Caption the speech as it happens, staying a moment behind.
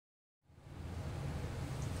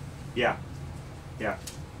Yeah. Yeah.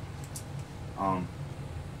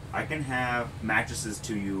 I can have mattresses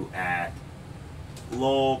to you at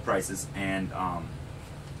low prices, and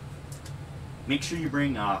make sure you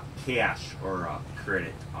bring cash or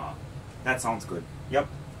credit. That sounds good. Yep.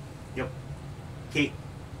 Yep. Kate.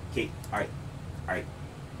 Kate. All right. All right.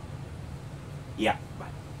 Yeah. Bye.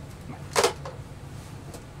 Bye.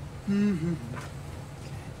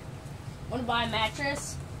 Want to buy a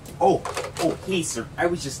mattress? Oh, hey, sir. I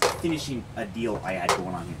was just finishing a deal I had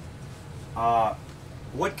going on here.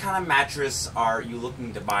 What kind of mattress are you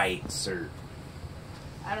looking to buy, sir?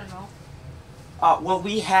 I don't know. Well,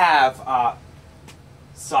 we have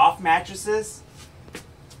soft mattresses,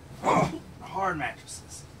 hard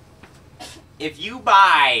mattresses. If you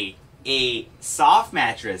buy a soft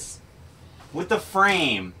mattress with the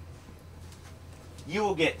frame, you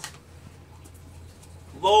will get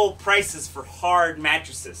low prices for hard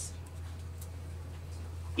mattresses.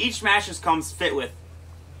 Each mattress comes fit with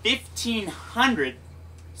 1,500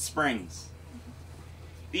 springs.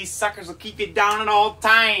 These suckers will keep you down at all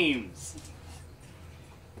times.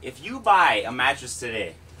 If you buy a mattress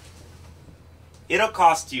today, it'll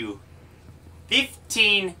cost you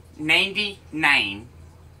 $15.99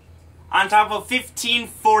 on top of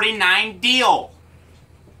 $15.49 deal,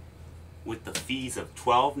 with the fees of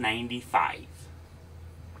 $12.95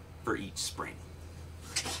 for each spring.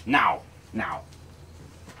 Now,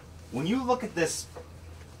 when you look at this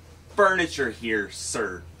furniture here,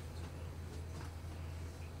 sir,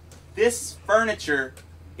 this furniture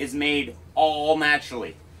is made all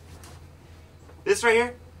naturally. This right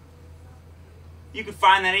here, you can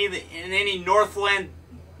find that in any Northland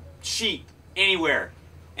sheet anywhere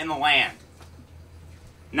in the land.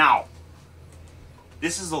 Now,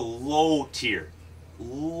 this is a low tier.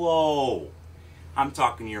 Low. I'm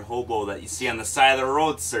talking your hobo that you see on the side of the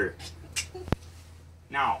road, sir.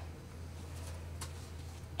 Now,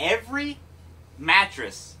 every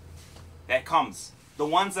mattress that comes, the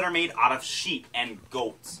ones that are made out of sheep and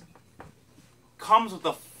goats, comes with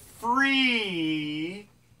a free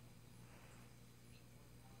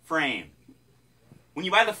frame. When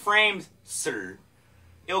you buy the frames, sir,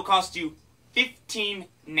 it will cost you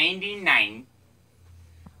 $15.99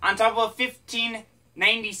 on top of a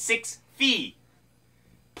 $15.96 fee.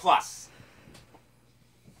 Plus,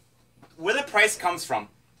 where the price comes from,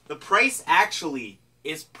 the price actually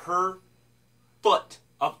is per foot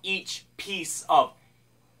of each piece of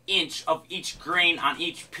inch of each grain on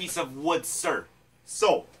each piece of wood, sir.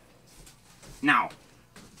 So, now,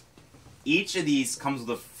 each of these comes with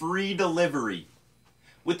a free delivery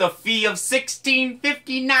with a fee of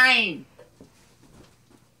 $16.59.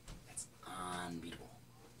 That's unbeatable.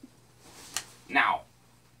 Now,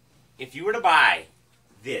 if you were to buy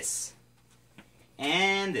this,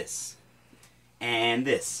 and this, and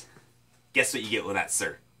this, guess what you get with that,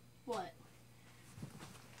 sir? What?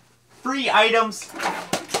 Free items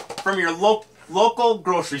from your local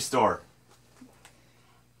grocery store.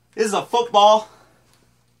 This is a football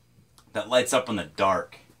that lights up in the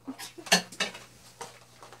dark.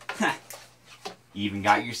 You even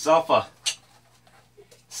got yourself a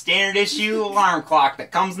standard issue alarm clock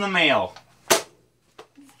that comes in the mail.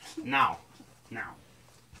 Now,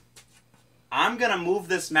 I'm gonna move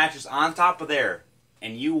this mattress on top of there,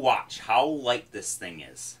 and you watch how light this thing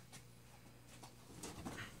is.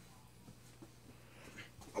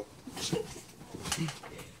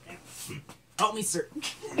 Help me, sir.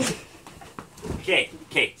 Okay,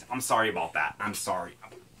 I'm sorry about that. I'm sorry.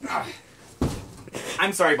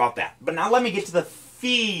 I'm sorry about that. But now let me get to the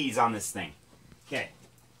fees on this thing. Okay.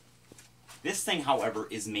 This thing, however,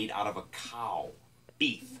 is made out of a cow.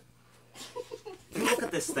 Beef. Look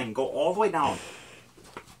at this thing. Go all the way down.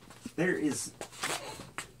 There is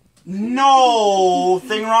no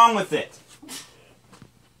thing wrong with it.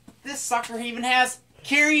 This sucker even has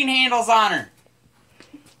carrying handles on her,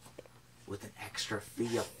 with an extra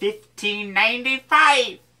fee of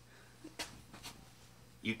 $15.95.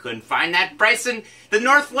 You couldn't find that price in the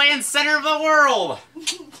Northland center of the world.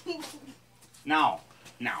 Now,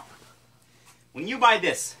 when you buy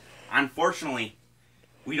this, unfortunately,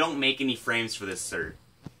 we don't make any frames for this, sir.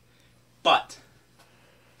 But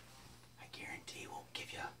I guarantee we'll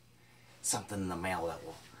give you something in the mail that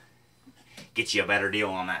will get you a better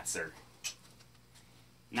deal on that, sir.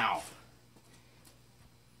 Now,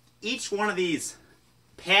 each one of these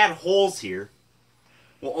pad holes here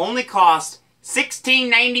will only cost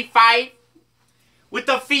 $16.95 with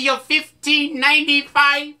a fee of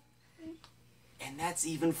 $15.95. And that's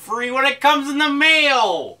even free when it comes in the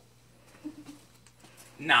mail.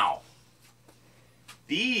 Now,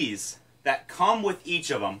 these that come with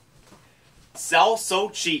each of them sell so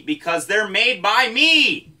cheap because they're made by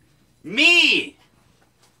me. Me.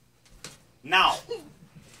 Now,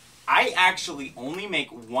 I actually only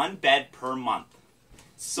make one bed per month.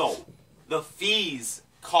 So, the fees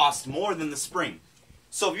cost more than the spring.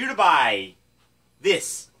 So if you're to buy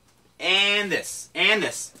this, and this, and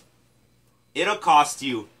this, it'll cost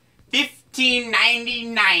you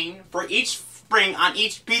 $15.99 for each spring on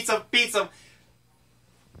each piece of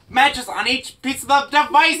mattress on each piece of the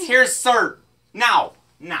device here, sir. Now,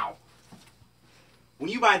 when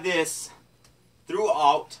you buy this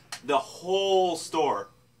throughout the whole store,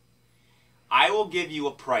 I will give you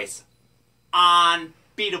a price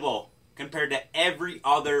unbeatable compared to every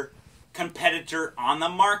other competitor on the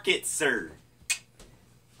market, sir.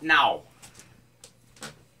 Now,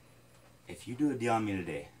 if you do a deal on me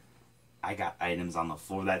today, I got items on the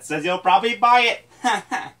floor that says you'll probably buy it.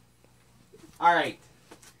 Alright.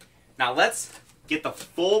 Now let's get the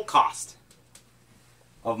full cost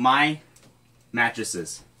of my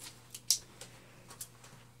mattresses.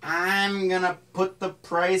 I'm gonna put the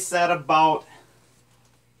price at about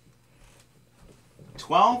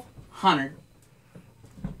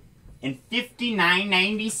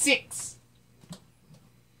 $1,259.96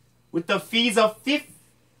 with the fees of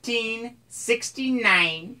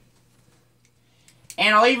 $15.69,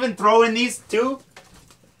 and I'll even throw in these two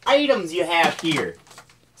items you have here,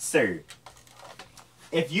 sir.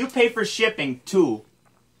 If you pay for shipping too,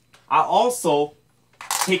 I'll also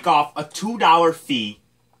take off a $2 fee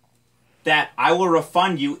that I will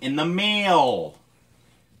refund you in the mail.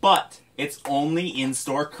 But it's only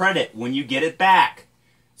in-store credit when you get it back.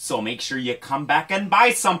 So make sure you come back and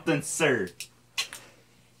buy something, sir.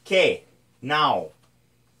 Okay, now,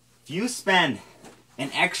 if you spend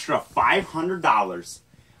an extra $500,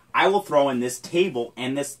 I will throw in this table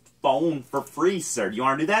and this phone for free, sir. Do you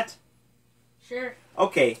want to do that? Sure.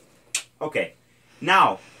 Okay.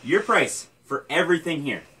 Now, your price for everything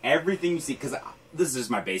here, everything you see, because this is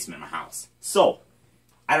just my basement in my house. So,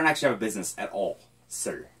 I don't actually have a business at all,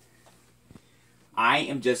 sir. I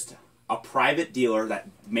am just a private dealer that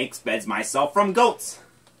makes beds myself from goats.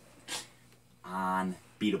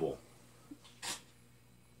 Unbeatable.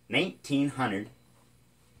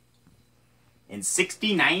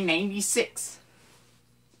 $1,969.96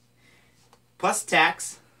 plus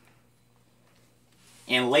tax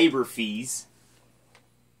and labor fees.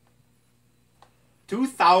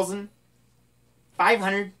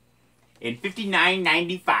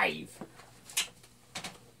 $2,559.95.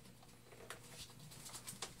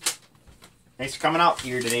 Thanks for coming out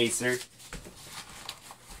here today, sir.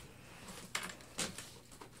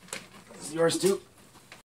 This is yours too.